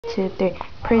2, 3.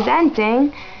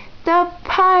 Presenting the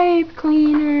pipe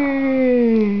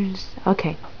cleaners.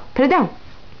 Okay, put it down.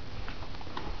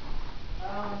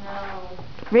 Oh no.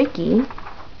 Ricky,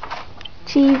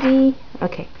 Cheesy.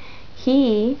 Okay,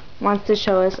 he wants to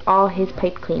show us all his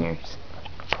pipe cleaners.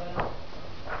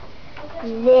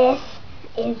 This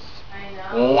is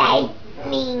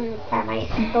lightning for my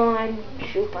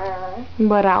stormtrooper.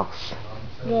 What else?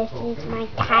 This is my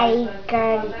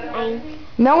tiger.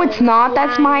 No, it's not.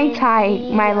 That's my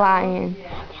lion.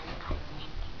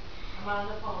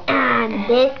 And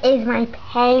this is my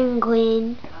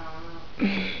penguin.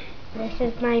 This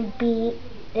is my bee.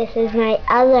 This is my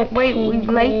other penguin.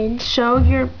 Wait, show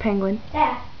your penguin.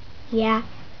 Yeah.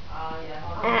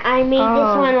 I made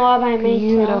this one all by myself.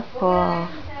 Beautiful.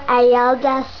 I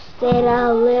just did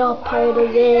a little part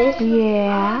of this.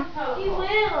 Yeah.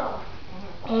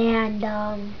 And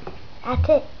that's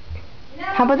it.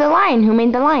 How about the lion? Who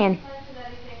made the lion?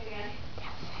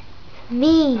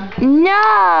 Me.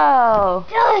 No!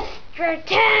 Just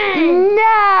pretend.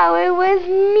 No, it was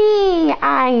me.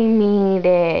 I made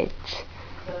it.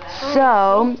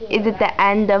 So, is it the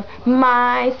end of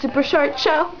my super short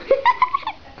show?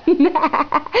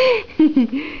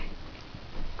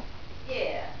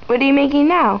 What are you making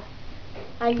now?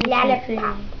 A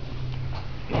lollipop.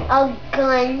 A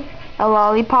gun. A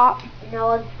lollipop?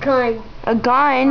 No, a gun. A gun?